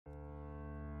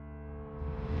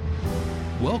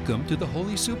Welcome to the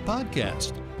Holy Soup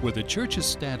Podcast, where the church's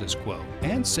status quo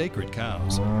and sacred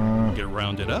cows get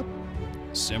rounded up,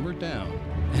 simmered down,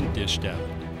 and dished out.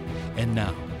 And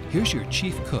now, here's your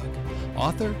chief cook,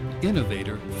 author,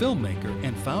 innovator, filmmaker,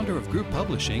 and founder of Group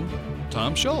Publishing,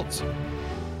 Tom Schultz.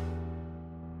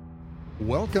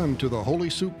 Welcome to the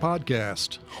Holy Soup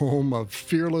Podcast, home of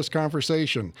fearless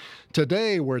conversation.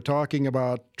 Today we're talking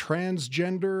about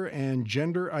transgender and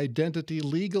gender identity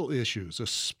legal issues,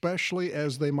 especially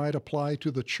as they might apply to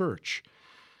the church.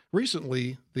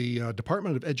 Recently, the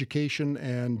Department of Education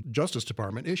and Justice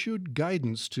Department issued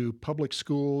guidance to public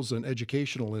schools and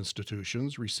educational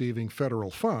institutions receiving federal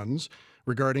funds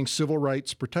regarding civil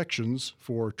rights protections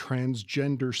for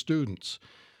transgender students.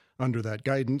 Under that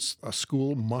guidance, a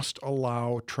school must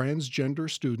allow transgender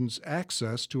students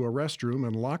access to a restroom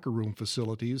and locker room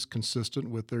facilities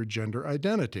consistent with their gender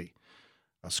identity.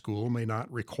 A school may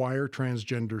not require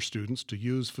transgender students to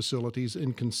use facilities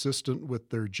inconsistent with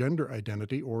their gender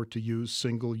identity or to use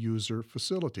single-user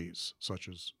facilities, such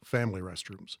as family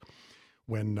restrooms,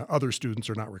 when other students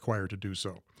are not required to do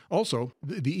so. Also,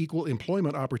 the Equal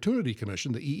Employment Opportunity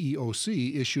Commission, the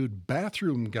EEOC, issued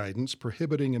bathroom guidance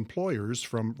prohibiting employers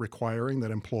from requiring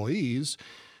that employees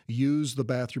use the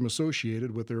bathroom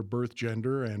associated with their birth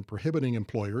gender and prohibiting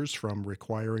employers from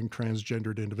requiring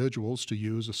transgendered individuals to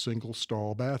use a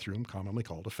single-stall bathroom, commonly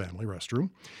called a family restroom.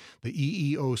 The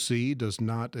EEOC does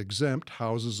not exempt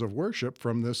houses of worship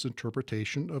from this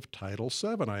interpretation of Title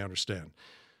VII, I understand.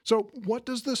 So what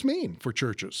does this mean for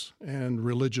churches and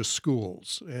religious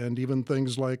schools and even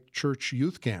things like church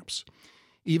youth camps?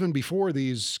 Even before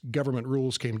these government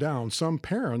rules came down, some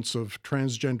parents of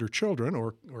transgender children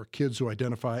or kids who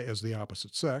identify as the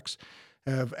opposite sex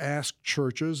have asked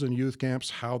churches and youth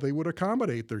camps how they would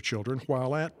accommodate their children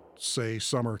while at, say,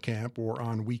 summer camp or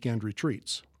on weekend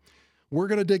retreats. We're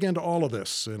going to dig into all of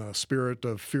this in a spirit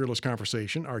of fearless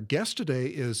conversation. Our guest today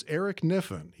is Eric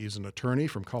Kniffen. He's an attorney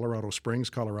from Colorado Springs,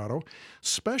 Colorado,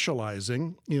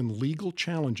 specializing in legal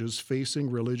challenges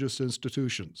facing religious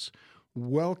institutions.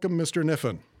 Welcome, Mr.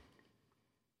 Kniffen.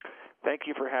 Thank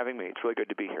you for having me. It's really good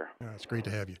to be here. It's great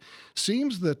to have you.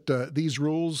 Seems that these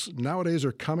rules nowadays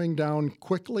are coming down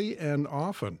quickly and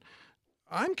often.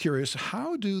 I'm curious,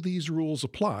 how do these rules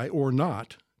apply or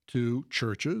not to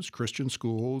churches, Christian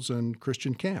schools, and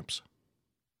Christian camps?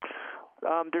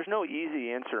 There's no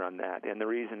easy answer on that, and the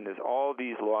reason is all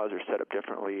these laws are set up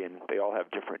differently, and they all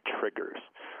have different triggers.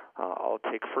 I'll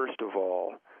take, first of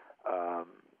all,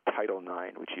 Title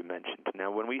IX, which you mentioned.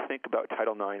 Now, when we think about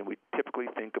Title IX, we typically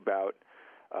think about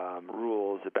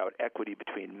rules about equity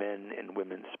between men and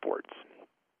women's sports,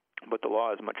 but the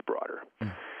law is much broader.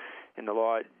 And the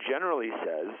law generally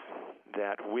says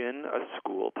that when a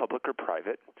school, public or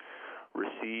private,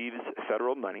 receives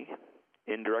federal money,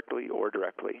 indirectly or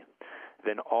directly,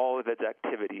 then all of its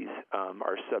activities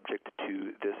are subject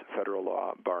to this federal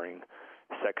law, barring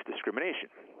sex discrimination.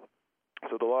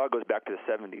 So the law goes back to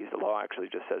the 70s. The law actually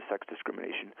just says sex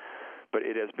discrimination, but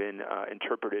it has been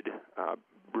interpreted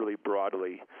really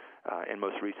broadly, and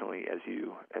most recently, as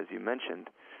you mentioned,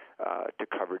 to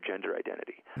cover gender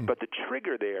identity. But the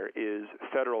trigger there is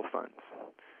federal funds.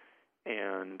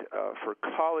 And for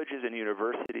colleges and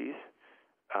universities,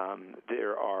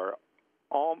 there are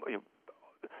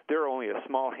only a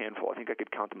small handful, I think I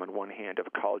could count them on one hand, of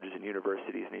colleges and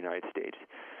universities in the United States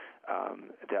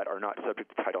that are not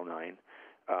subject to Title IX.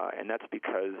 And that's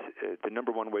because the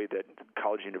number one way that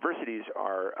college and universities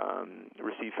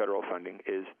receive federal funding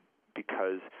is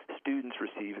because students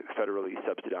receive federally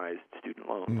subsidized student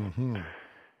loans. Mm-hmm.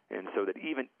 And so that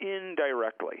even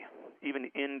indirectly,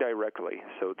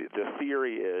 so the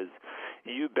theory is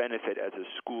you benefit as a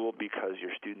school because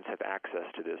your students have access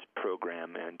to this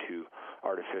program and to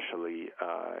artificially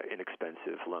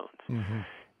inexpensive loans. Mm-hmm.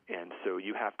 And so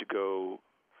you have to go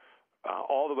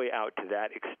all the way out to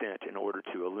that extent in order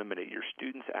to eliminate your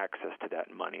students' access to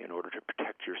that money in order to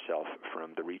protect yourself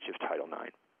from the reach of Title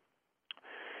IX.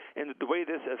 And the way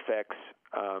this affects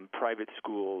private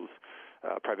schools,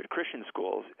 private Christian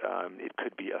schools, it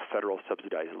could be a federal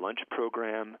subsidized lunch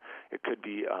program. It could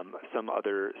be some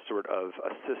other sort of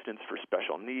assistance for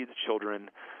special needs children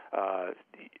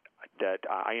that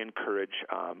I encourage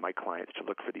my clients to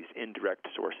look for these indirect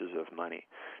sources of money.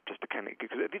 Just to kind of,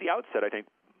 because at the outset, I think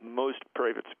most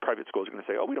private schools are going to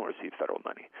say, oh, we don't receive federal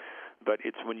money. But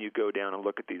it's when you go down and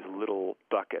look at these little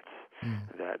buckets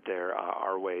that there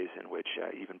are ways in which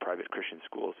even private Christian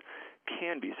schools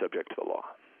can be subject to the law.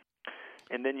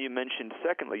 And then you mentioned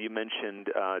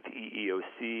the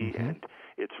EEOC and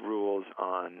its rules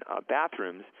on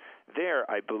bathrooms. There,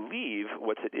 I believe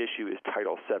what's at issue is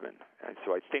Title VII. And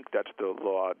so I think that's the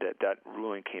law that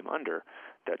ruling came under,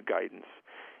 that guidance.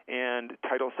 And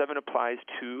Title VII applies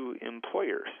to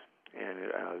employers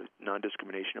and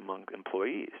non-discrimination among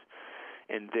employees.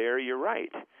 And there you're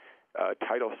right.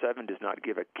 Title VII does not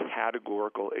give a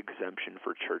categorical exemption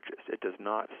for churches. It does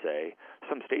not say,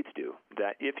 some states do,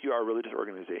 that if you are a religious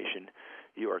organization,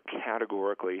 you are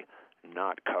categorically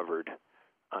not covered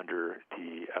under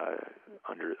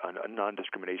a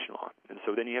non-discrimination law. And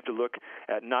so then you have to look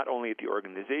at not only at the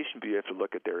organization, but you have to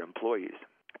look at their employees.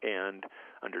 And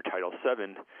under Title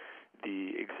VII,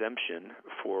 the exemption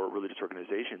for religious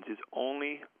organizations is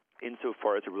only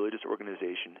insofar as a religious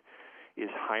organization is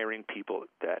hiring people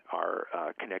that are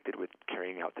connected with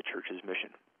carrying out the church's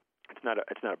mission. It's not a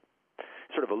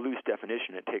sort of a loose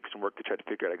definition. It takes some work to try to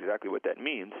figure out exactly what that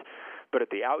means. But at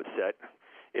the outset,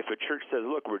 if a church says,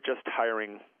 look, we're just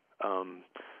hiring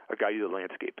a guy to do the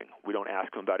landscaping, we don't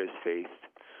ask him about his faith,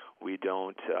 we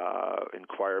don't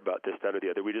inquire about this, that, or the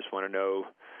other, we just want to know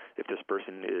if this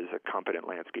person is a competent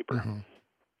landscaper.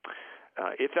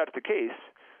 If that's the case,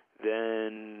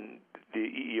 then the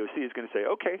EEOC is going to say,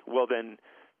 okay, well then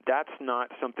that's not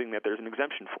something that there's an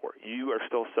exemption for. You are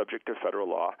still subject to federal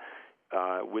law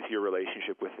with your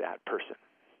relationship with that person.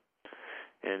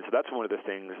 And so that's one of the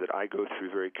things that I go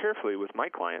through very carefully with my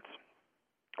clients.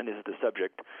 And this is the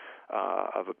subject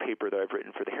of a paper that I've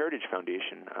written for the Heritage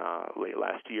Foundation late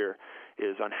last year,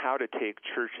 is on how to take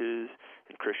churches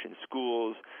and Christian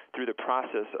schools through the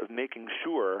process of making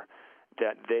sure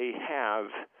that they have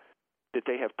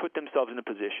put themselves in a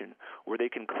position where they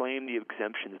can claim the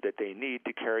exemptions that they need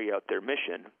to carry out their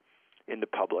mission in the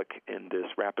public in this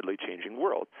rapidly changing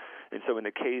world. And so in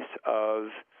the case of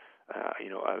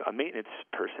a maintenance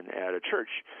person at a church,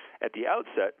 at the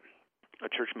outset, a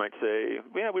church might say,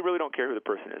 yeah, we really don't care who the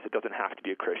person is. It doesn't have to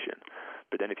be a Christian.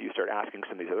 But then if you start asking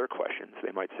some of these other questions,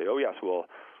 they might say, oh, yes, well,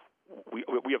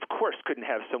 we of course couldn't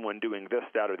have someone doing this,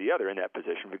 that, or the other in that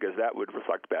position because that would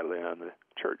reflect badly on the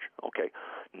church. Okay,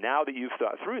 now that you've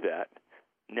thought through that,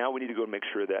 now we need to go and make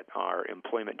sure that our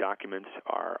employment documents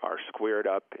are squared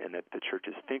up and that the church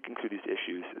is thinking through these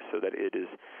issues so that it is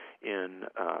in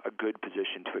a good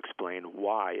position to explain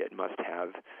why it must have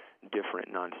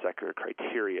different non-secular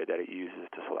criteria that it uses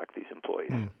to select these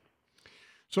employees.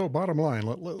 So bottom line,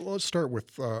 let's start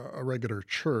with a regular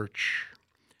church.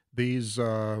 These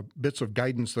bits of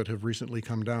guidance that have recently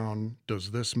come down,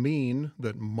 does this mean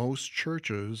that most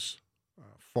churches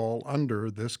fall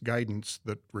under this guidance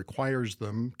that requires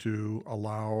them to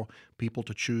allow people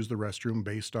to choose the restroom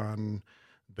based on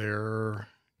their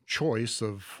choice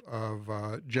of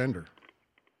gender?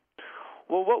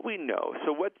 Well, what we know,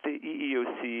 so what the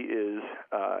EEOC is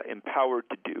empowered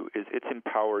to do is it's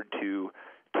empowered to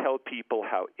tell people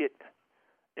how it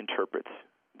interprets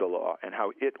the law and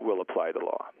how it will apply the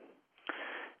law.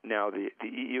 Now, the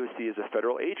EEOC is a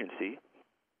federal agency,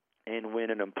 and when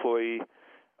an employee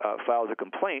files a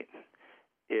complaint,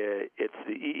 it's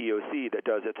the EEOC that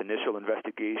does its initial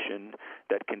investigation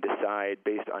that can decide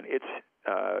based on its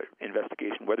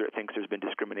investigation whether it thinks there's been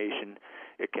discrimination.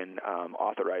 It can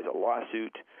authorize a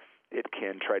lawsuit. It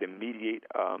can try to mediate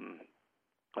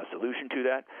a solution to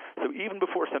that. So even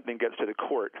before something gets to the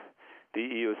court, the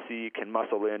EEOC can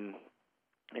muscle in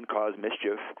and cause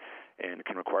mischief and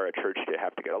can require a church to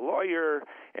have to get a lawyer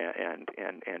and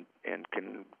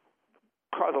can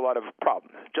cause a lot of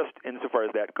problems, just insofar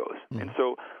as that goes. And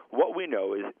so what we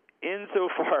know is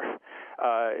insofar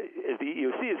as the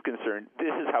EEOC is concerned,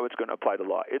 this is how it's going to apply the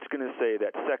law. It's going to say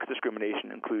that sex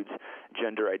discrimination includes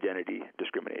gender identity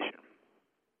discrimination.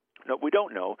 No, we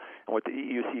don't know, and what the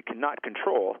EEOC cannot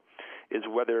control is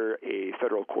whether a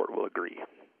federal court will agree.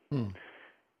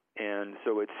 And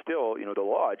so it's still, the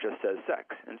law just says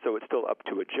sex. And so it's still up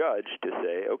to a judge to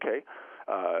say, okay,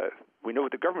 we know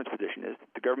what the government's position is.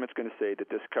 The government's going to say that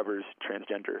this covers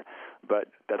transgender, but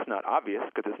that's not obvious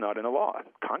because it's not in the law.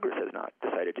 Congress has not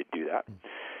decided to do that.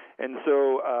 And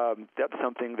so that's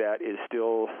something that is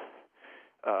still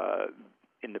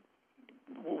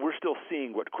we're still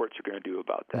seeing what courts are going to do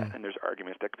about that. And there's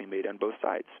arguments that can be made on both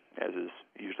sides, as is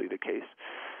usually the case.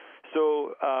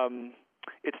 So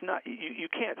it's not, you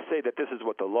can't say that this is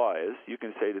what the law is. You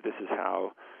can say that this is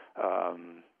how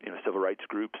civil rights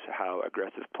groups, how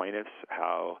aggressive plaintiffs,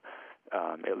 how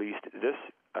at least this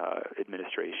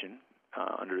administration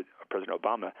under President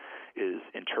Obama is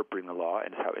interpreting the law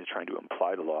and how it's trying to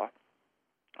imply the law.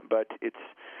 But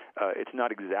it's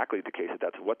not exactly the case that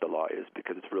that's what the law is,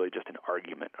 because it's really just an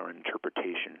argument or an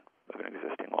interpretation of an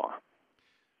existing law.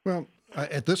 Well,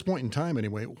 at this point in time,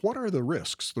 anyway, what are the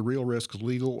risks, the real risks,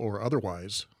 legal or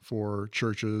otherwise, for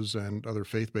churches and other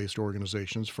faith based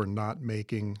organizations for not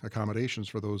making accommodations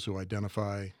for those who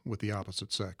identify with the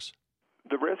opposite sex?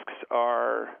 The risks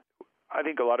are, I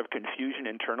think, a lot of confusion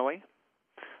internally.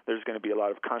 There's going to be a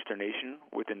lot of consternation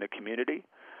within the community.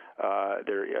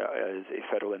 There is a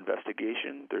federal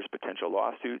investigation. There's potential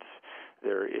lawsuits.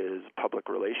 There is public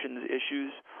relations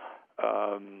issues.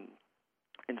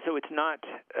 And so it's not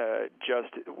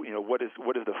just what is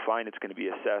the fine that's going to be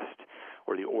assessed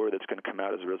or the order that's going to come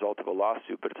out as a result of a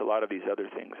lawsuit, but it's a lot of these other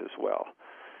things as well.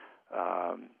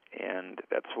 And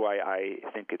that's why I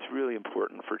think it's really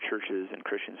important for churches and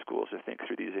Christian schools to think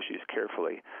through these issues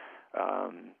carefully.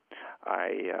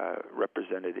 I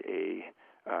represented a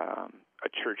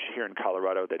church here in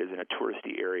Colorado that is in a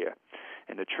touristy area,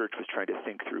 and the church was trying to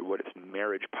think through what its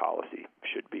marriage policy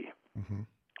should be. Mm-hmm.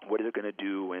 What is it going to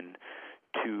do when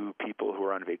two people who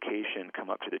are on vacation come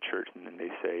up to the church and then they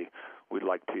say, "We'd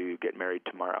like to get married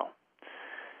tomorrow"?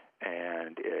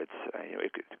 And it's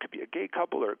it could be a gay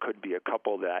couple, or it could be a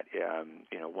couple that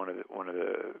one of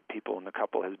the people in the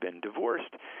couple has been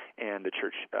divorced, and the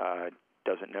church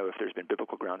doesn't know if there's been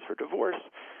biblical grounds for divorce.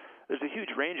 There's a huge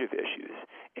range of issues,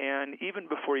 and even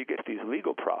before you get to these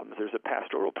legal problems, there's a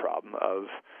pastoral problem of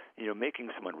making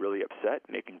someone really upset,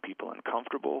 making people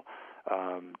uncomfortable.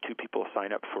 Two people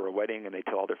sign up for a wedding, and they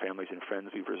tell all their families and friends,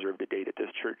 "We've reserved a date at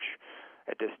this church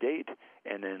at this date,"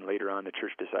 and then later on the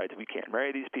church decides we can't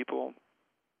marry these people.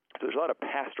 So there's a lot of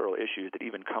pastoral issues that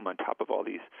even come on top of all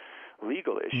these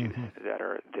legal issues that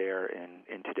are there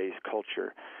in today's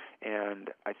culture.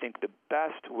 And I think the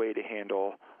best way to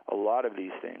handle a lot of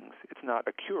these things, it's not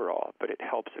a cure-all, but it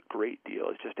helps a great deal,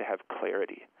 is just to have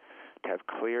clarity. To have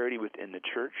clarity within the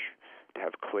church, to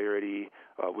have clarity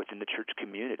within the church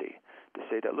community, to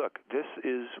say that, look, this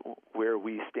is where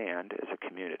we stand as a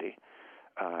community,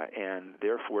 and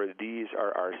therefore these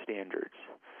are our standards.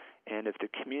 And if the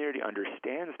community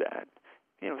understands that,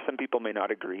 some people may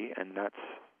not agree, and that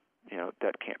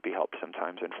can't be helped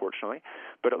sometimes, unfortunately,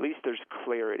 but at least there's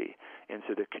clarity. And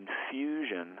so the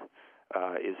confusion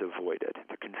is avoided,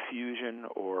 the confusion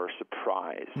or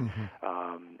surprise.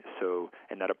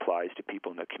 And that applies to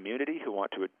people in the community who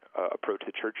want to approach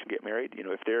the church and get married.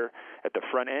 If they're at the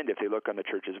front end, if they look on the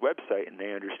church's website and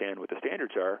they understand what the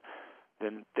standards are,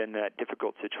 then that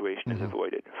difficult situation is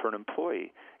avoided. For an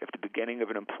employee, if the beginning of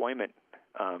an employment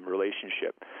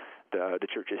relationship, the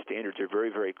church's standards are very,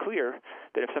 very clear,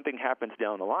 that if something happens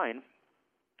down the line,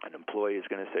 an employee is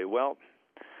going to say, well,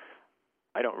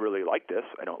 I don't really like this.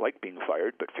 I don't like being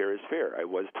fired, but fair is fair. I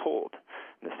was told.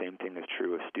 And the same thing is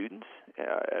true of students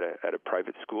at a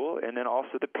private school, and then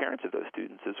also the parents of those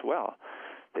students as well.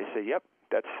 They say, yep,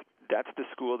 that's the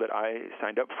school that I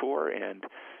signed up for, and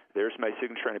there's my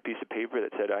signature on a piece of paper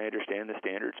that said I understand the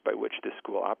standards by which this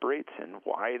school operates and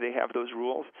why they have those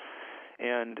rules.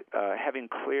 And having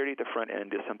clarity at the front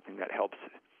end is something that helps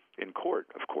in court,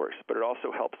 of course, but it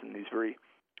also helps in these very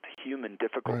human,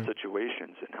 difficult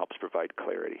situations and helps provide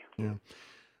clarity. Yeah.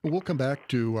 Well, we'll come back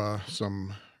to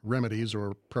some remedies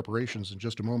or preparations in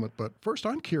just a moment, but first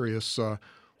I'm curious,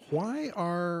 why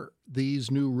are these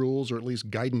new rules, or at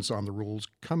least guidance on the rules,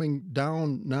 coming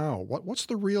down now? What's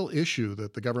the real issue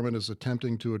that the government is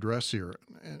attempting to address here?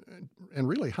 And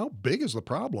really, how big is the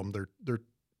problem they're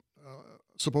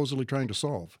supposedly trying to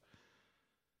solve?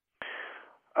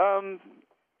 I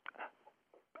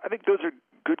think those are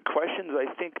good questions. I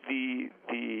think the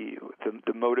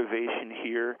motivation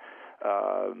here,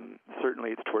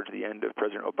 certainly it's towards the end of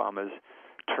President Obama's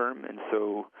term, and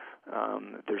so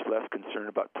there's less concern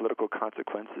about political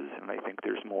consequences, and I think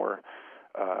there's more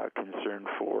concern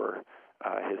for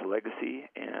his legacy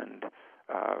and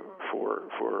for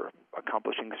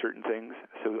accomplishing certain things.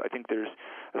 So I think there's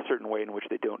a certain way in which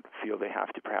they don't feel they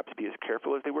have to perhaps be as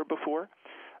careful as they were before.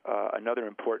 Another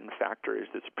important factor is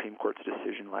the Supreme Court's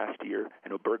decision last year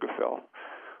in Obergefell,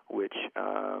 which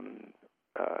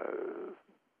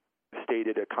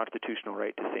stated a constitutional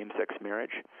right to same-sex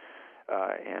marriage.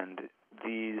 And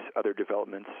these other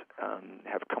developments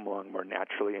have come along more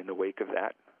naturally in the wake of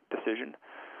that decision,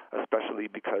 especially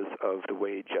because of the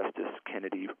way Justice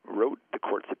Kennedy wrote the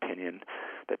court's opinion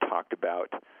that talked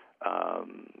about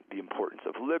the importance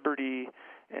of liberty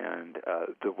and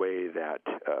the way that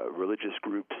religious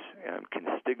groups can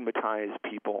stigmatize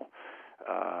people.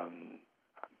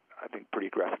 I think pretty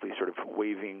aggressively, sort of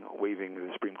waving the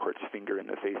Supreme Court's finger in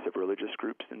the face of religious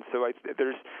groups. And so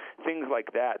there's things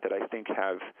like that I think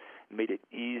have made it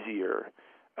easier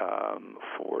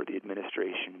for the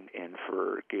administration and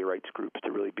for gay rights groups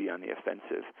to really be on the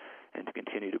offensive and to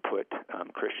continue to put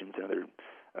Christians and other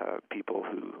people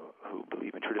who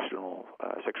believe in traditional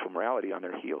sexual morality on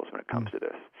their heels when it comes to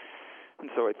this. And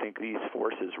so I think these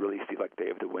forces really feel like they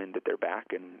have the wind at their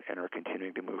back and are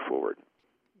continuing to move forward.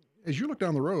 As you look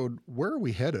down the road, where are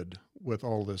we headed with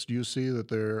all this? Do you see that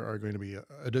there are going to be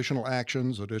additional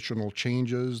actions, additional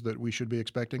changes that we should be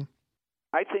expecting?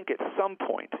 I think at some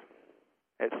point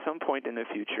in the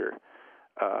future,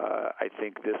 I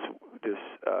think this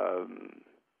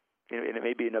and it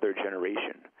may be another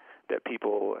generation, that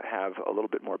people have a little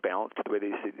bit more balance to the way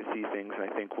they see things, and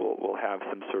I think we'll have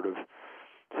some sort of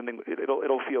something.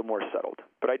 It'll feel more settled,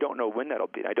 but I don't know when that'll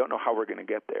be. I don't know how we're going to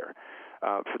get there.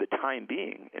 For the time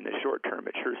being, in the short term,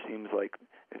 it sure seems like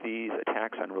these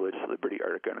attacks on religious liberty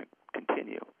are going to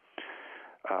continue.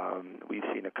 We've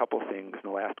seen a couple things in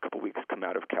the last couple weeks come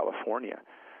out of California.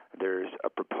 There's a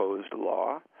proposed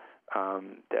law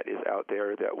that is out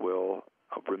there that will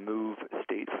remove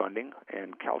state funding,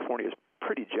 and California is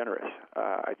pretty generous.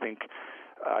 I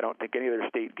don't think any other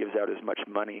state gives out as much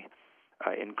money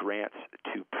in grants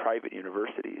to private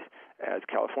universities as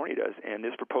California does, and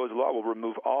this proposed law will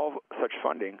remove all such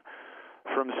funding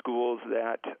from schools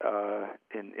that,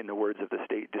 in the words of the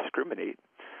state, discriminate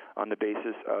on the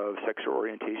basis of sexual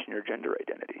orientation or gender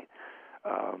identity.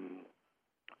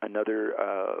 Another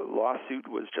lawsuit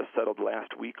was just settled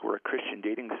last week where a Christian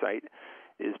dating site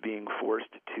is being forced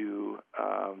to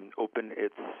open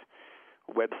its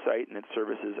website and its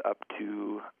services up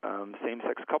to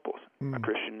same-sex couples, a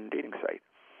Christian dating site.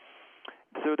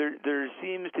 So there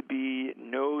seems to be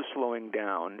no slowing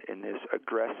down in this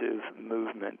aggressive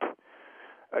movement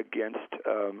against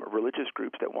religious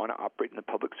groups that want to operate in the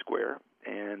public square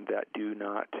and that do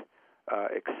not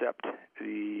accept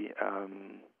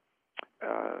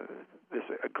this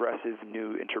aggressive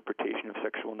new interpretation of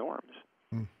sexual norms.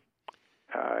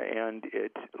 And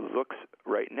it looks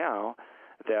right now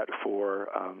that for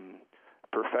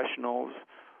professionals,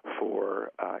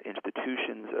 for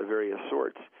institutions of various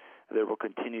sorts, there will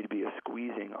continue to be a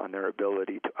squeezing on their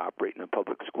ability to operate in the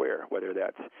public square, whether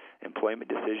that's employment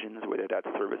decisions, whether that's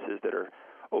services that are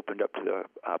opened up to the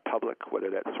public, whether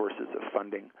that's sources of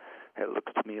funding. It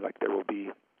looks to me like there will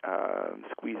be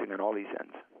squeezing on all these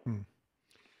ends.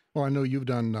 Well, I know you've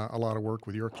done a lot of work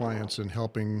with your clients in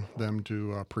helping them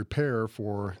to prepare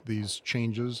for these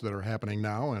changes that are happening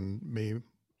now and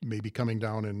may be coming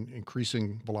down in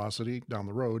increasing velocity down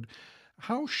the road.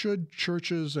 How should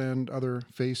churches and other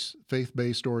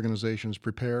faith-based organizations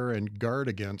prepare and guard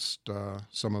against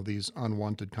some of these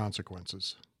unwanted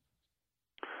consequences?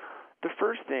 The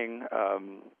first thing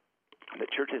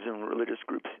that churches and religious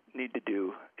groups need to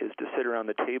do is to sit around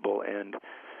the table and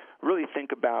really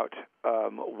think about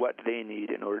what they need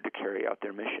in order to carry out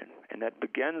their mission. And that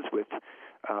begins with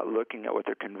looking at what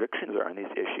their convictions are on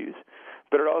these issues,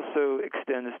 but it also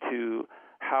extends to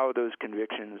how those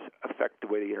convictions affect the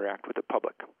way they interact with the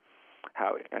public,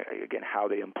 how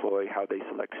they employ, how they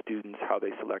select students, how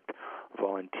they select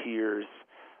volunteers,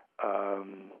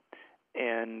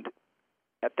 and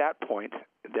at that point,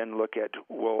 then look at,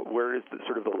 well, where does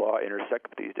the law intersect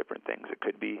with these different things? It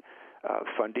could be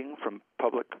funding from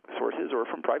public sources or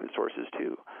from private sources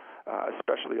too,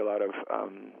 especially a lot of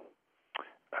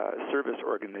service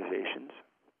organizations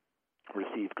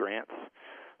receive grants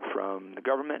from the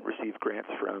government, receive grants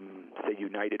from, say,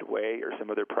 United Way or some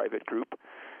other private group,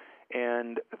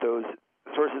 and those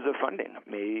sources of funding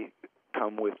may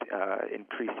come with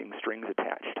increasing strings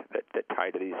attached that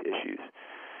tie to these issues.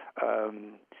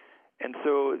 And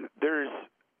so there's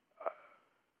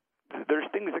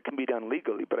things that can be done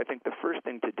legally, but I think the first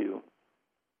thing to do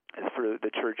is for the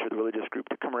church or the religious group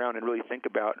to come around and really think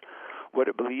about what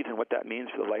it believes and what that means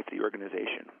for the life of the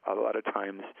organization. A lot of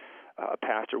times a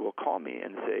pastor will call me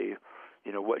and say,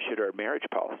 what should our marriage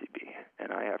policy be?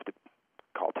 And I have to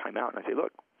call time out and I say,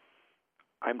 look,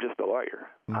 I'm just a lawyer.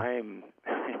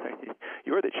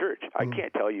 You're the church. I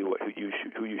can't tell you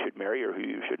who you should marry or who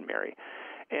you shouldn't marry.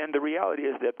 And the reality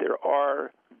is that there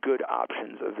are good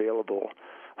options available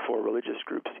for religious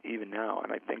groups even now,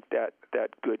 and I think that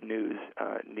good news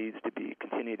needs to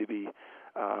continue to be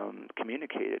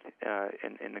communicated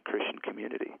in the Christian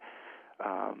community.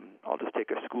 I'll just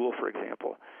take a school, for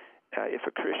example. If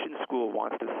a Christian school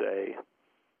wants to say,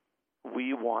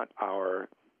 we want our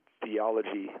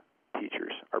theology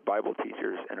teachers, our Bible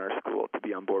teachers in our school to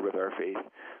be on board with our faith,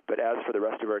 but as for the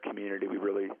rest of our community, we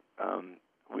really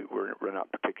we're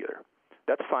not particular.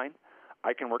 That's fine.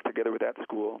 I can work together with that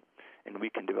school, and we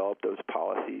can develop those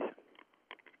policies,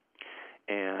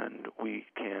 and we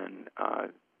can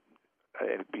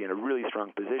be in a really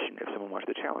strong position if someone wants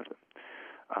to challenge them.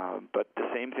 But the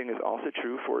same thing is also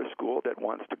true for a school that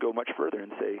wants to go much further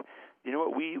and say, you know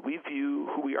what, we view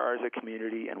who we are as a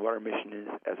community and what our mission is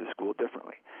as a school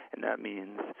differently. And that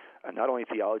means not only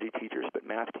theology teachers, but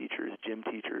math teachers, gym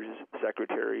teachers,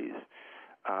 secretaries,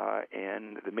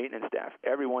 and the maintenance staff.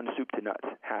 Everyone, soup to nuts,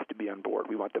 has to be on board.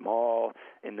 We want them all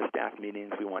in the staff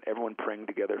meetings. We want everyone praying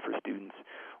together for students.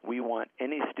 We want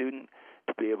any student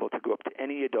to be able to go up to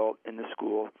any adult in the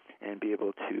school and be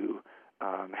able to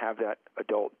have that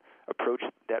adult approach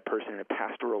that person in a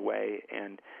pastoral way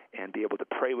and be able to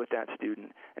pray with that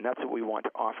student. And that's what we want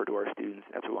to offer to our students.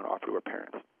 That's what we want to offer to our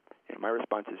parents. And my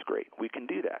response is great. We can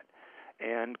do that.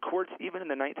 And courts, even in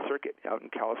the Ninth Circuit out in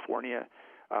California,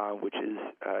 which is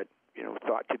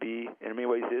thought to be, in many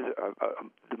ways, is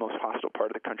the most hostile part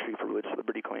of the country for religious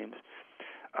liberty claims.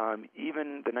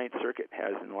 Even the Ninth Circuit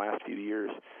has, in the last few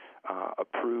years,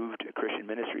 approved Christian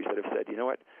ministries that have said, you know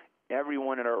what,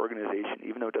 everyone in our organization,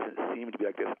 even though it doesn't seem to be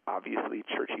like this obviously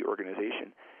churchy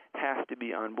organization, has to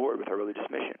be on board with our religious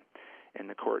mission. And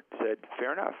the court said,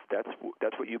 fair enough, that's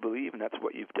what you believe and that's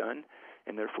what you've done,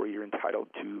 and therefore you're entitled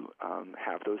to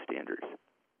have those standards.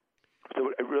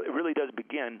 So it really does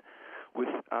begin with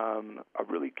a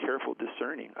really careful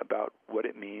discerning about what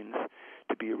it means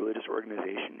to be a religious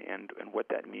organization and what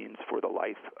that means for the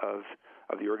life of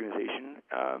the organization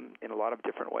in a lot of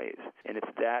different ways. And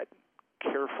it's that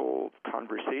careful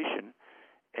conversation,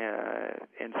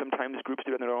 and sometimes groups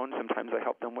do it on their own, sometimes I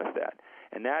help them with that.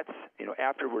 And that's,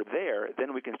 after we're there,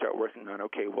 then we can start working on,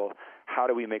 okay, well, how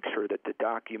do we make sure that the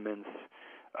documents,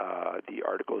 the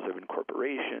articles of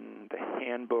incorporation, the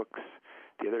handbooks,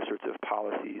 the other sorts of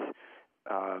policies,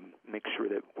 make sure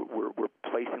that we're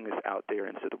placing this out there,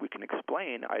 and so that we can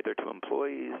explain either to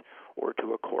employees or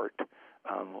to a court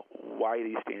why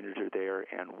these standards are there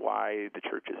and why the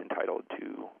church is entitled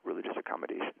to religious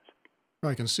accommodations.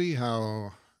 I can see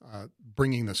how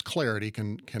bringing this clarity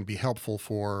can be helpful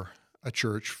for a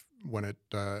church when it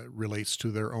relates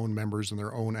to their own members and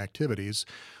their own activities.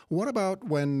 What about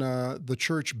when the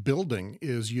church building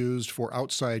is used for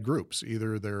outside groups?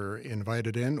 Either they're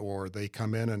invited in or they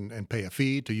come in and pay a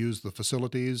fee to use the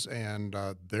facilities, and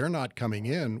they're not coming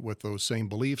in with those same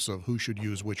beliefs of who should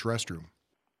use which restroom.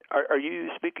 Are you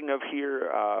speaking of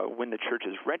here when the church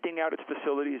is renting out its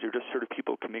facilities, or just sort of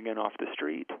people coming in off the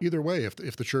street? Either way,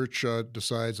 if the church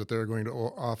decides that they're going to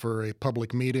offer a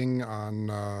public meeting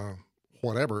on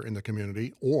whatever in the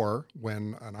community, or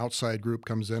when an outside group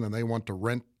comes in and they want to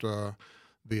rent the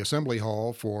assembly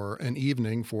hall for an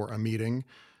evening for a meeting,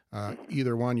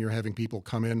 either one, you're having people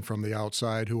come in from the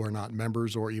outside who are not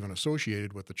members or even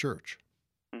associated with the church.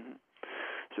 Mm-hmm.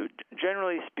 So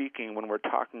generally speaking, when we're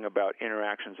talking about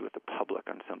interactions with the public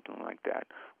on something like that,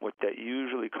 what that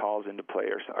usually calls into play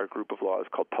are a group of laws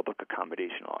called public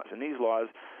accommodation laws. And these laws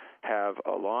have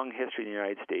a long history in the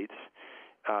United States,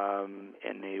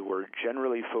 and they were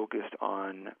generally focused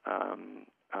on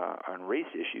race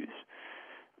issues,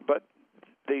 but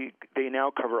they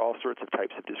now cover all sorts of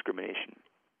types of discrimination.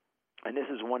 And this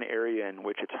is one area in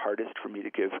which it's hardest for me to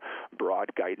give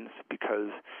broad guidance because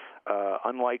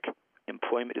unlike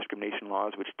employment discrimination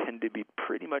laws, which tend to be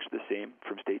pretty much the same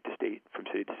from state to state, from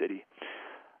city to city,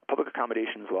 public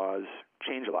accommodations laws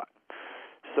change a lot.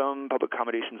 Some public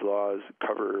accommodations laws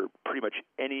cover pretty much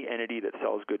any entity that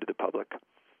sells good to the public,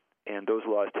 and those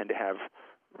laws tend to have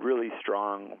really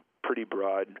strong, pretty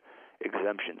broad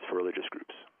exemptions for religious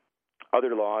groups.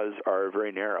 Other laws are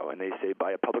very narrow, and they say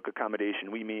by a public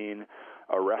accommodation we mean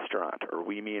a restaurant or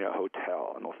we mean a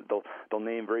hotel, and they'll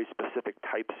name very specific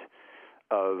types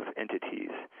of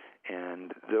entities,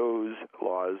 and those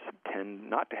laws tend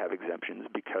not to have exemptions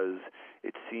because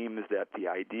it seems that the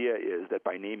idea is that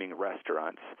by naming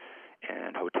restaurants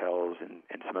and hotels and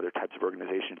some other types of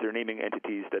organizations, they're naming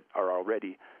entities that are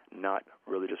already not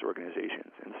religious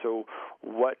organizations. And so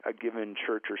what a given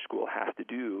church or school has to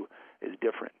do is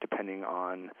different depending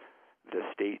on the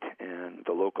state and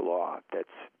the local law that's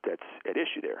at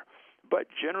issue there. But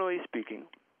generally speaking,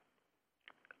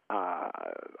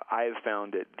 I've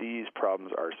found that these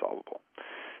problems are solvable.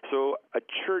 So a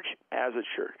church as a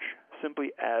church,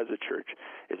 simply as a church,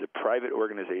 is a private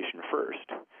organization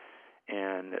first,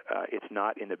 and it's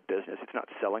not in the business. It's not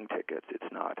selling tickets.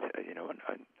 It's not,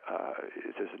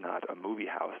 this is not a movie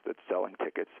house that's selling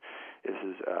tickets. This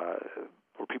is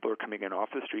where people are coming in off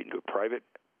the street into a private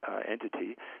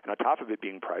entity, and on top of it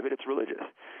being private, it's religious.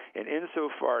 And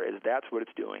insofar as that's what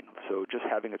it's doing, so just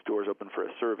having its doors open for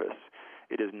a service,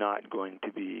 it is not going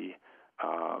to be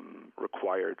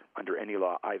required under any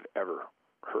law I've ever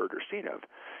heard or seen of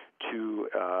to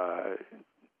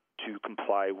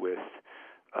comply with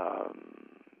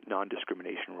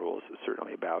non-discrimination rules,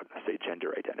 certainly about, say,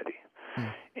 gender identity.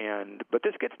 But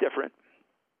this gets different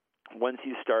once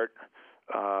you start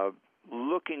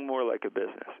looking more like a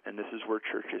business, and this is where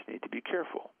churches need to be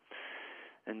careful.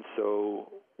 And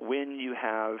so when you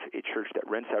have a church that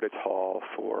rents out its hall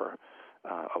for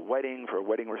a wedding, for a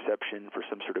wedding reception, for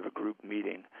some sort of a group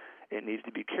meeting, it needs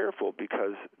to be careful,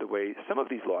 because the way some of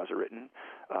these laws are written,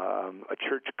 a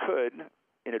church could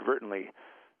inadvertently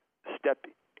step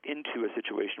into a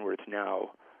situation where it's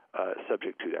now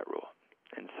subject to that rule.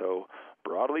 And so,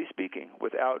 broadly speaking,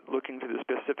 without looking to the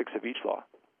specifics of each law,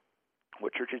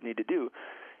 what churches need to do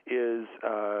is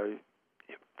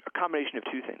a combination of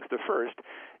two things. The first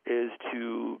is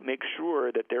to make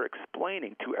sure that they're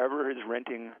explaining to whoever is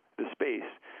renting the space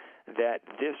that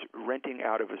this renting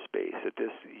out of a space, that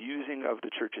this using of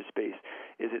the church's space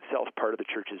is itself part of the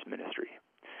church's ministry.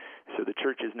 So the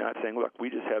church is not saying, look, we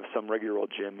just have some regular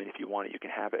old gym, and if you want it, you can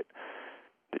have it.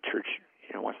 The church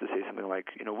wants to say something like,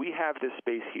 we have this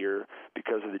space here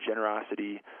because of the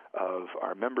generosity of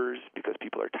our members, because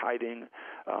people are tithing.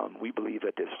 We believe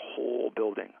that this whole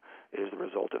building is the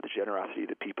result of the generosity of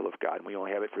the people of God, and we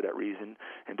only have it for that reason,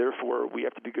 and therefore we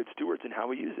have to be good stewards in how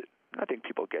we use it. I think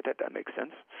people get that. That makes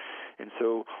sense. And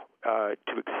so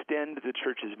to extend the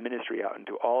church's ministry out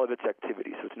into all of its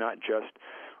activities, so it's not just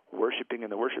worshiping in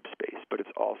the worship space, but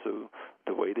it's also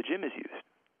the way the gym is used,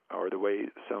 or the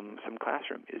way some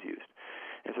classroom is used.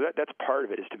 And so that's part of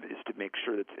it, is to make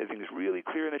sure that everything is really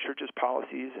clear in the church's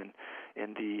policies and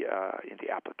in the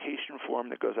application form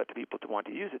that goes out to people to want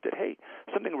to use it, that, hey,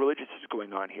 something religious is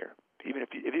going on here. Even if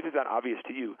it's not obvious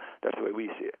to you, that's the way we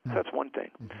see it. So that's one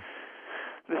thing.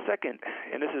 Mm-hmm. The second,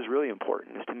 and this is really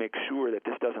important, is to make sure that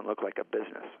this doesn't look like a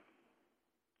business.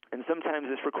 And sometimes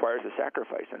this requires a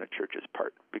sacrifice on a church's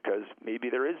part, because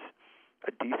maybe there is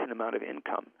a decent amount of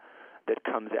income that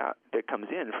comes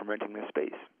in from renting this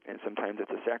space, and sometimes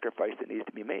it's a sacrifice that needs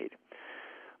to be made.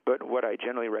 But what I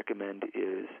generally recommend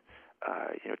is,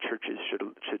 churches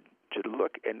should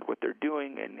look at what they're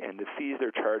doing and the fees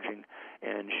they're charging,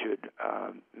 and should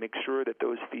make sure that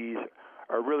those fees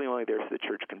are really only there so the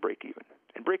church can break even.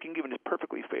 And breaking even is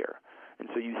perfectly fair. And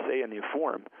so you say in the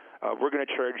form, we're going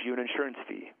to charge you an insurance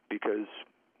fee because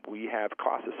we have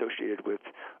costs associated with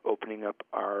opening up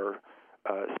our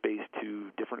space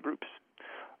to different groups,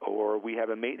 or we have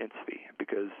a maintenance fee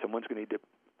because someone's going to need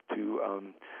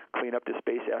to clean up the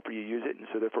space after you use it, and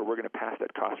so therefore we're going to pass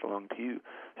that cost along to you,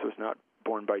 so it's not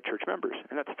borne by church members,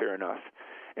 and that's fair enough.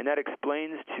 And that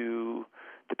explains to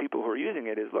the people who are using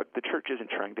it is, look, the church isn't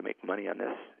trying to make money on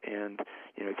this, and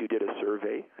if you did a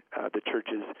survey, the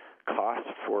church's cost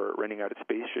for renting out its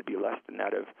space should be less than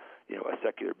that of a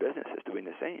secular business is doing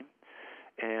the same.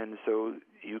 And so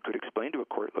you could explain to a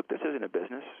court, look, this isn't a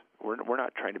business. We're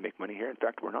not trying to make money here. In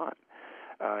fact, we're not.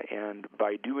 And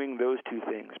by doing those two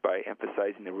things, by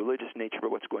emphasizing the religious nature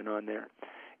of what's going on there,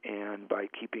 and by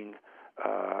keeping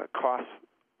costs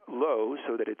low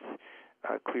so that it's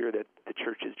clear that the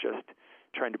church is just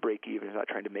trying to break even, is not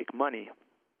trying to make money,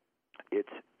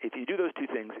 if you do those two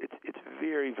things, it's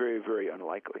very, very, very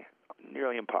unlikely,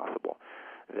 nearly impossible,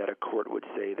 that a court would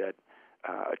say that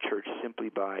a church, simply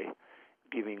by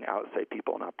giving outside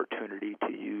people an opportunity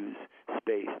to use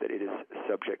space, that it is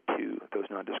subject to those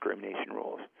non-discrimination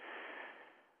rules.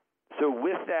 So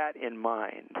with that in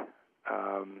mind,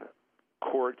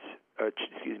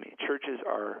 churches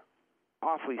are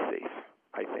awfully safe,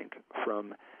 I think,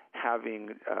 from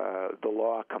having the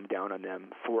law come down on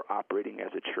them for operating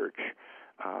as a church,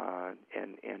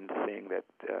 and saying that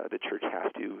the church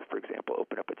has to, for example,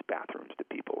 open up its bathrooms to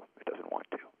people it doesn't want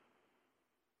to.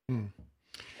 Hmm.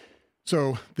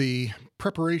 So the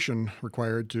preparation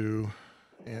required to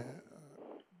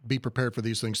be prepared for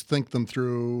these things, think them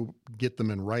through, get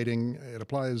them in writing, it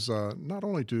applies not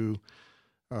only to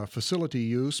facility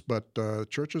use, but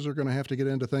churches are going to have to get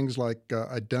into things like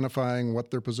identifying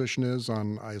what their position is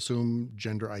on, I assume,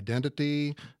 gender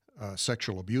identity,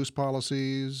 sexual abuse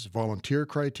policies, volunteer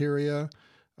criteria.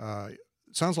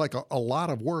 Sounds like a lot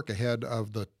of work ahead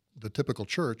of the typical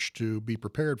church to be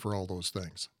prepared for all those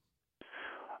things.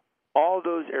 All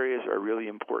those areas are really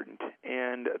important,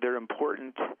 and they're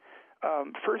important,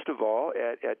 first of all,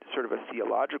 at sort of a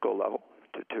theological level,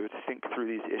 to think through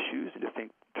these issues and to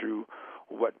think through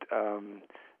what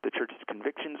the church's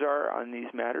convictions are on these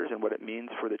matters and what it means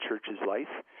for the church's life.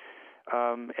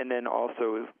 And then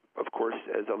also, of course,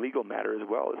 as a legal matter as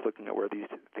well, is looking at where these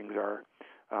things are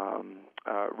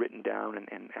written down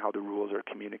and how the rules are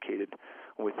communicated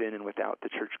within and without the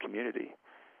church community.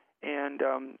 And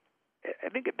I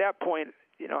think at that point,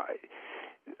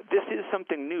 this is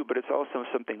something new, but it's also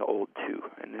something old too.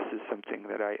 And this is something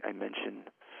that I mention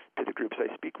to the groups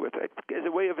I speak with as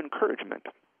a way of encouragement.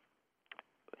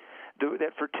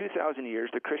 That for 2,000 years,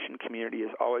 the Christian community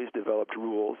has always developed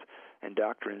rules and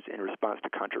doctrines in response to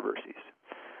controversies.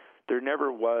 There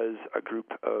never was a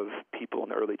group of people in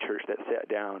the early church that sat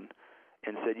down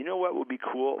and said, you know what would be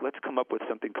cool? Let's come up with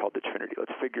something called the Trinity.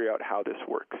 Let's figure out how this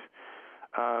works.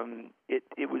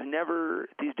 It was never,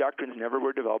 these doctrines never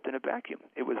were developed in a vacuum.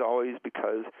 It was always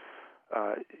because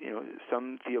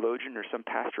some theologian or some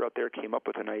pastor out there came up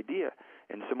with an idea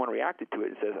and someone reacted to it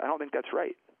and says, I don't think that's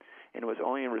right. And it was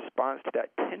only in response to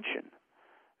that tension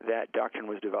that doctrine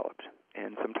was developed.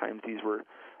 And sometimes these were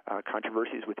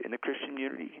controversies within the Christian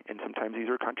community, and sometimes these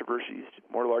were controversies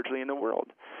more largely in the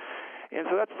world. And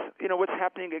so that's, what's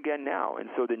happening again now. And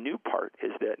so the new part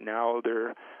is that now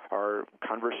there are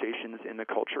conversations in the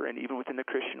culture and even within the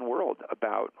Christian world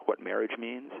about what marriage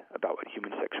means, about what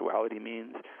human sexuality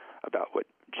means, about what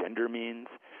gender means.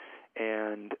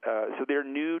 And so there are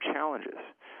new challenges.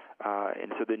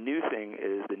 And so the new thing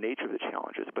is the nature of the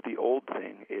challenges, but the old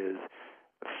thing is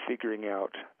figuring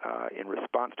out, in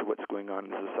response to what's going on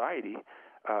in society,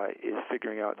 is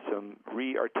figuring out some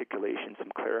re-articulation, some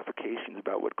clarifications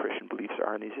about what Christian beliefs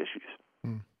are on these issues.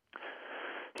 Mm.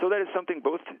 So that is something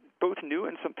both new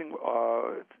and something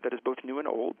that is both new and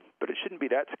old, but it shouldn't be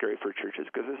that scary for churches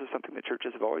because this is something that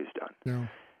churches have always done. Yeah.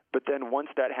 But then once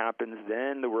that happens,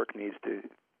 then the work needs to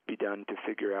be done to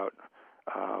figure out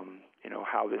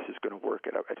how this is going to work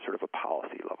at sort of a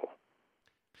policy level.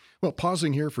 Well,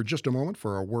 pausing here for just a moment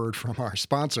for a word from our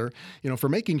sponsor. For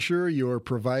making sure you're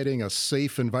providing a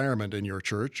safe environment in your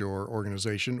church or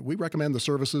organization, we recommend the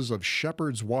services of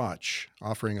Shepherd's Watch,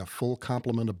 offering a full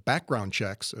complement of background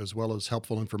checks as well as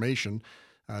helpful information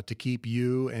to keep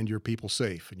you and your people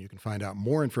safe. And you can find out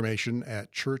more information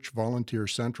at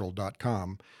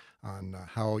churchvolunteercentral.com on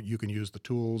how you can use the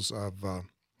tools of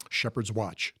Shepherd's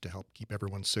Watch to help keep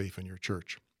everyone safe in your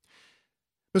church.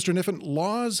 Mr. Kniffen,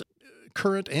 laws,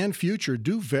 current and future,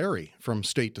 do vary from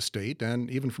state to state and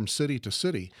even from city to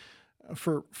city.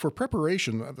 For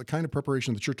preparation, the kind of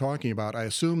preparation that you're talking about, I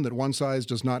assume that one size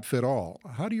does not fit all.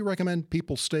 How do you recommend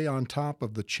people stay on top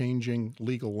of the changing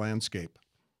legal landscape?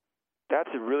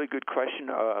 That's a really good question.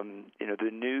 The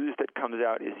news that comes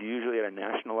out is usually at a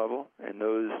national level, and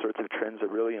those sorts of trends are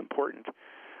really important.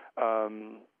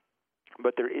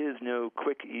 But there is no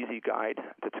quick, easy guide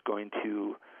that's going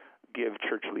to give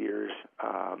church leaders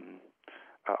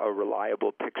a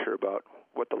reliable picture about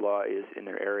what the law is in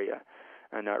their area.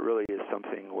 And that really is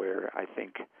something where I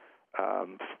think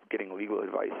getting legal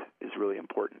advice is really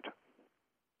important.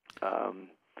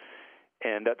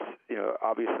 And that's,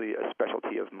 obviously a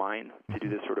specialty of mine to do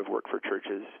this sort of work for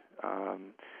churches.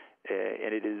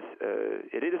 And it is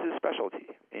a specialty.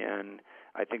 And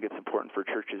I think it's important for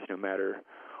churches, no matter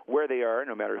where they are,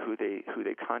 no matter who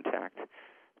they contact,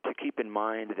 to keep in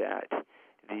mind that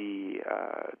the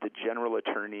general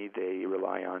attorney they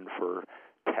rely on for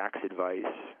tax advice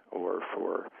or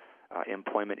for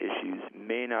employment issues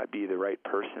may not be the right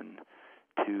person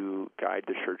to guide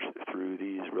the church through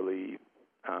these really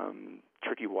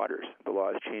tricky waters. The law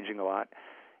is changing a lot,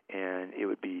 and it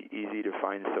would be easy to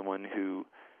find someone who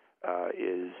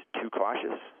is too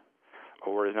cautious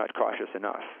or is not cautious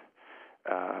enough.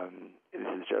 This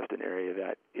is just an area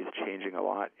that is changing a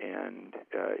lot and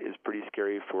is pretty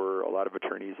scary for a lot of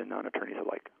attorneys and non-attorneys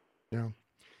alike. Yeah,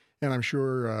 and I'm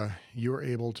sure you're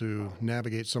able to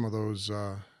navigate some of those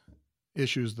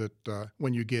issues that,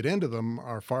 when you get into them,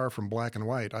 are far from black and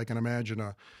white. I can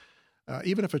imagine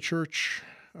even if a church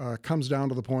comes down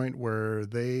to the point where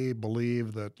they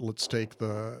believe that, let's take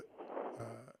the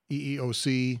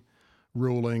EEOC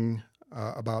ruling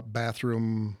about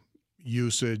bathroom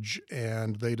usage,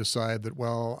 and they decide that,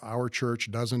 well, our church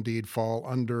does indeed fall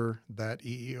under that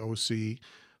EEOC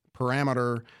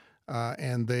parameter,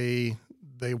 and they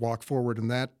walk forward in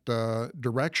that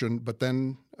direction, but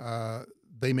then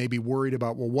they may be worried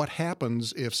about, well, what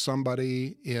happens if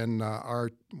somebody in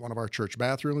one of our church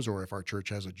bathrooms, or if our church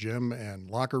has a gym and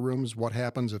locker rooms, what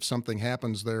happens if something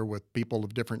happens there with people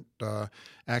of different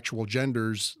actual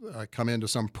genders come into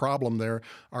some problem there?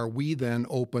 Are we then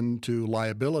open to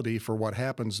liability for what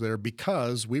happens there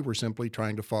because we were simply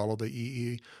trying to follow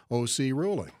the EEOC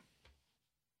ruling?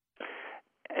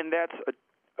 And that's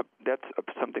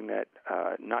something that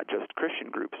not just Christian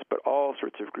groups, but all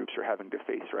sorts of groups are having to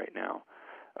face right now.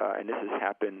 And this has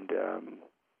happened,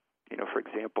 for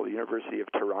example, the University of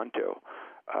Toronto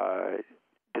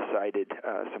decided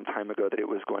some time ago that it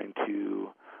was going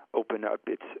to open up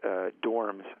its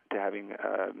dorms to having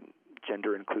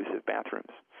gender-inclusive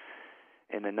bathrooms.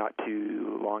 And then not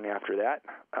too long after that,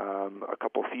 a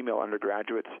couple female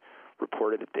undergraduates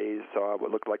reported that they saw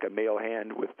what looked like a male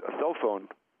hand with a cell phone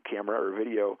camera or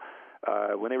video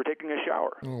when they were taking a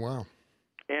shower. Oh, wow.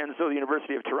 And so the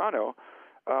University of Toronto,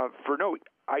 for no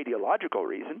ideological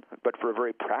reason, but for a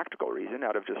very practical reason,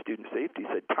 out of just student safety,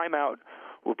 said, time out,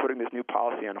 we're putting this new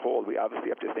policy on hold. We obviously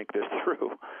have to think this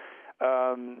through.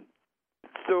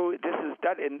 So this is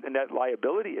that, and that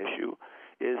liability issue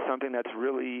is something that's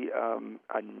really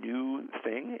a new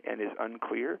thing and is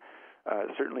unclear.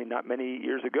 Certainly not many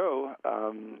years ago,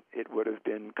 it would have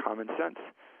been common sense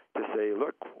to say,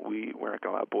 look, we're not going to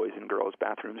allow boys in girls'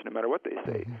 bathrooms no matter what they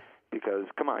say, because,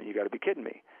 come on, you got to be kidding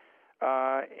me.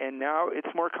 And now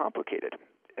it's more complicated.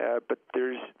 But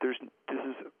this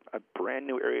is a brand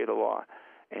new area of the law,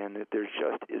 and that there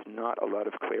just is not a lot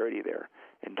of clarity there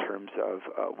in terms of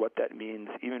what that means,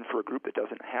 even for a group that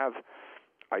doesn't have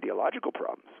ideological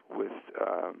problems with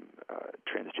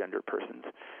transgender persons.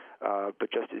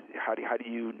 But just how do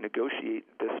you negotiate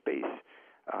this space?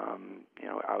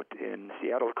 Out in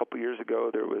Seattle a couple years ago,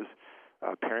 there was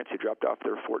parents who dropped off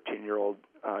their 14-year-old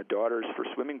daughters for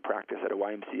swimming practice at a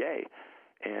YMCA.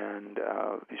 And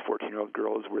these 14-year-old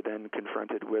girls were then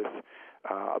confronted with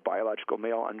a biological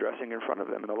male undressing in front of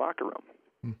them in the locker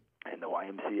room. And the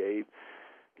YMCA,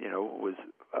 was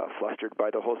flustered by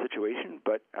the whole situation,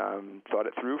 but thought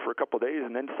it through for a couple of days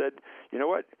and then said, you know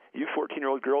what, you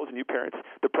 14-year-old girls and you parents,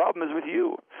 the problem is with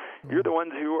you. You're the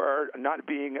ones who are not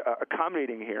being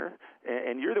accommodating here,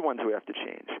 and you're the ones who have to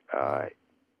change.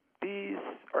 These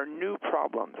are new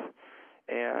problems,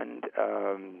 and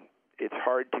it's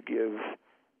hard to give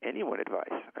anyone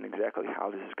advice on exactly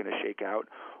how this is going to shake out,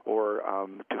 or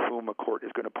to whom a court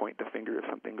is going to point the finger if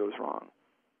something goes wrong.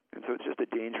 And so it's just a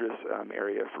dangerous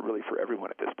area for everyone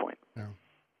at this point. Yeah.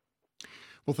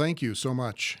 Well, thank you so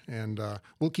much. And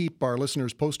we'll keep our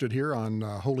listeners posted here on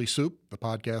Holy Soup, the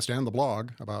podcast and the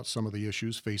blog, about some of the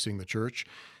issues facing the church.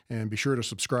 And be sure to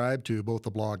subscribe to both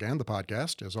the blog and the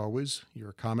podcast. As always,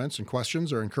 your comments and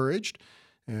questions are encouraged.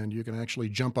 And you can actually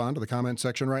jump onto the comment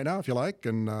section right now if you like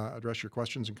and address your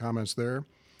questions and comments there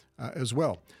as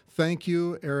well. Thank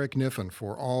you, Eric Kniffen,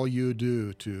 for all you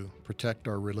do to protect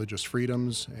our religious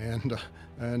freedoms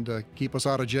and keep us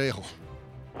out of jail.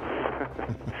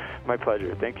 My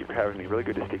pleasure. Thank you for having me. Really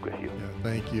good to speak with you. Yeah,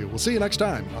 thank you. We'll see you next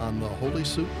time on the Holy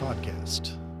Soup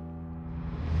Podcast.